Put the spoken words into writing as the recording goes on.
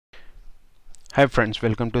Hi friends,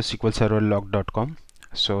 welcome to SQLServerLog.com.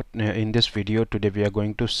 So in this video today we are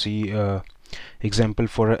going to see example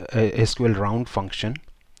for a SQL round function,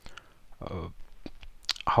 uh,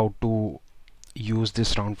 how to use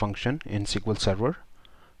this round function in SQL Server.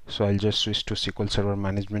 So I'll just switch to SQL Server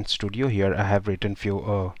Management Studio. Here I have written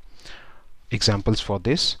few examples for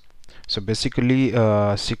this. So basically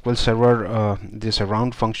SQL Server, this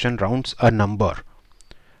round function rounds a number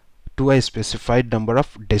to a specified number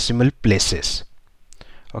of decimal places.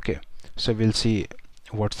 Okay, so we'll see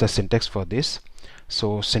what's the syntax for this.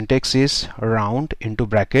 So syntax is round into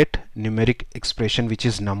bracket numeric expression which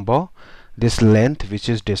is number, this length which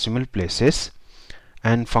is decimal places,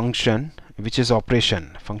 and function which is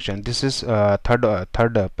operation function. This is third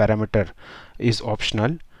parameter is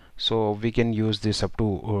optional, so we can use this up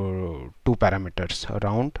to two parameters,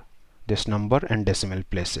 round, this number, and decimal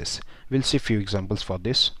places. We'll see few examples for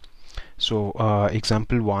this. So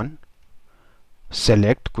example 1,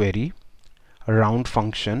 select query round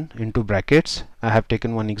function into brackets. I have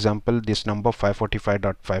taken one example, this number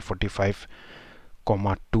 545.545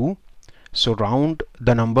 comma 2. So round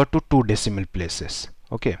the number to 2 decimal places.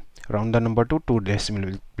 Okay, round the number to 2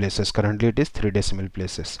 decimal places. Currently it is 3 decimal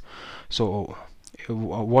places. So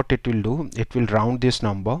what it will do, it will round this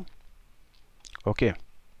number. Okay,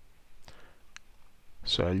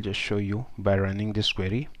 so I'll just show you by running this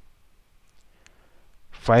query.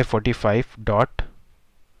 545 dot,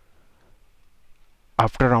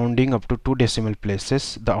 after rounding up to 2 decimal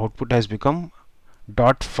places, the output has become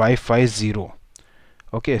 .550.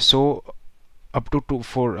 Okay, so up to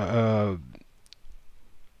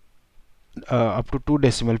 2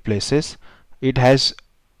 decimal places, it has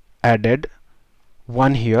added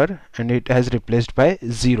 1 here and it has replaced by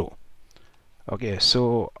 0. Okay,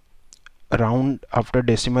 so round after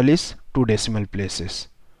decimal is 2 decimal places.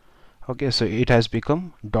 Okay, so it has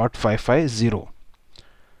become .550.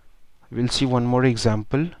 We'll see one more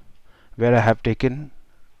example where I have taken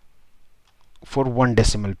for 1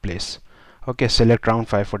 decimal place. Okay, select round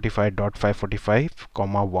 545.545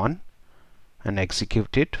 comma 1 and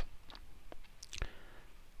execute it.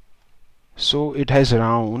 So it has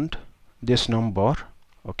round this number,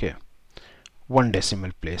 okay, 1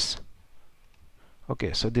 decimal place.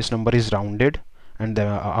 Okay, so this number is rounded and the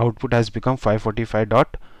output has become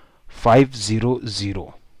 545.500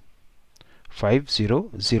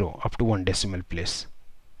 up to 1 decimal place.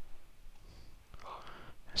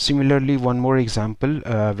 Similarly, one more example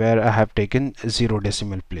where I have taken 0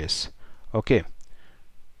 decimal place. Okay,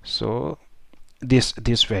 so this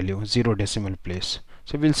value 0 decimal place.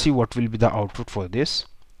 So we'll see what will be the output for this.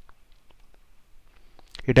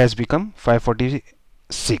 It has become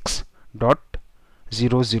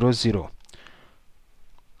 546.000.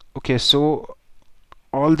 okay, so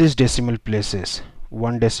all these decimal places,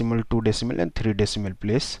 1 decimal, 2 decimal, and 3 decimal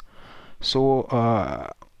place. So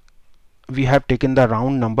we have taken the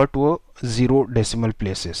round number to 0 decimal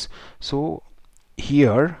places. So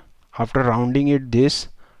here after rounding it, this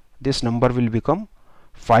number will become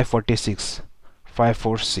 546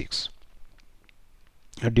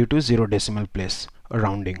 due to 0 decimal place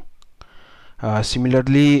rounding.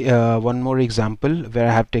 Similarly, one more example where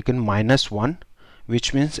I have taken -1,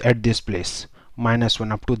 which means at this place,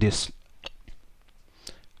 -1 up to this.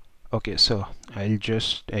 Okay, so I'll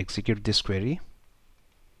just execute this query.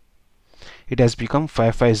 It has become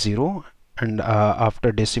 550 and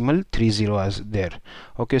after decimal 30 is there.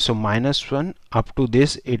 Okay, so -1 up to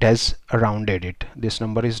this, it has rounded it. This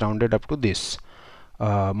number is rounded up to this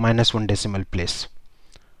 -1 decimal place.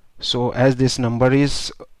 So as this number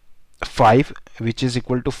is 5, which is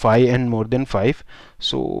equal to 5 and more than 5,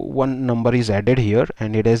 so one number is added here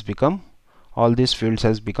and it has become, all these fields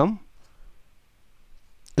has become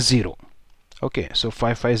 0. Okay, so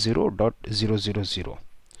 550.000.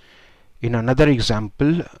 In another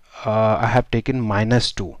example, I have taken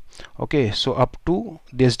 -2. Okay, so up to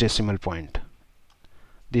this decimal point,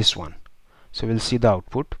 this one. So we'll see the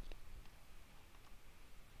output.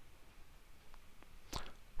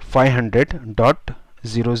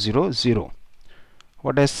 500.000.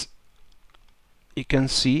 What as you can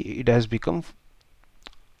see, it has become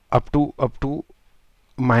up to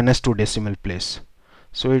 -2 decimal place.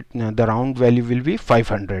 So the round value will be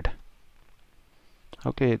 500.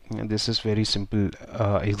 Okay, this is very simple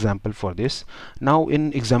example for this. Now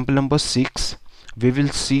in example number 6, we will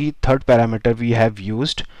see third parameter we have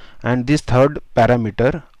used, and this third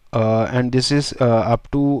parameter and this is up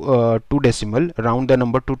to 2 decimal, round the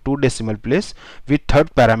number to 2 decimal place with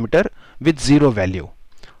third parameter with 0 value.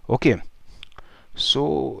 Okay,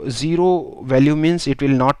 so 0 value means it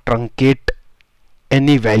will not truncate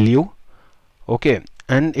any value. Okay,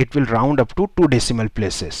 and it will round up to 2 decimal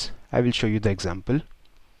places. I will show you the example.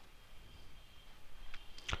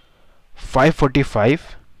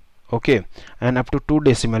 545, okay, and up to 2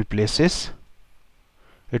 decimal places,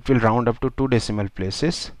 it will round up to 2 decimal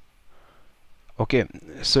places. Okay,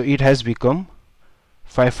 so it has become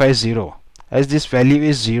 550. As this value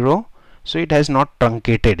is 0, so it has not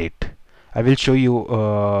truncated it. I will show you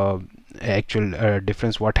actual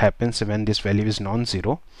difference, what happens when this value is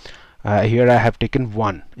non-zero. Here I have taken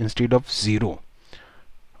 1 instead of 0.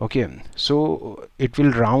 Okay, so it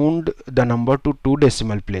will round the number to 2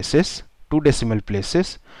 decimal places,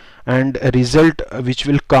 and a result which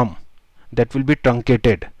will come, that will be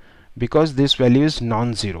truncated because this value is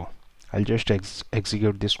non-zero. I'll just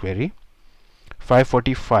execute this query.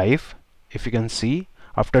 545, if you can see,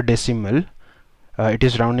 after decimal it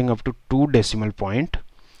is rounding up to 2 decimal point.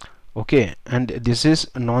 Okay, and this is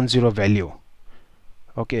non-zero value.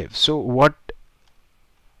 Okay, so what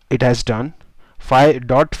it has done,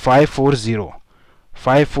 5.540,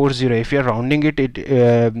 540, if you are rounding it,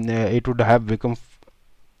 it would have become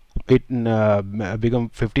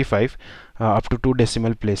 55 up to 2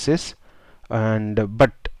 decimal places, and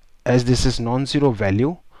but as this is non-zero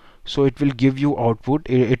value, so it will give you output,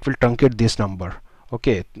 it will truncate this number.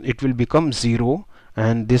 Okay, it will become 0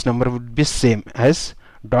 and this number would be same as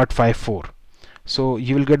 0.54. so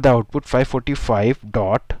you will get the output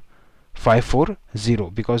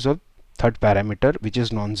 545.540 because of third parameter, which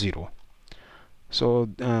is non-zero. So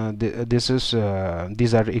these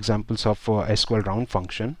are examples of SQL round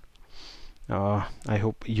function. I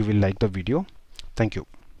hope you will like the video. Thank you.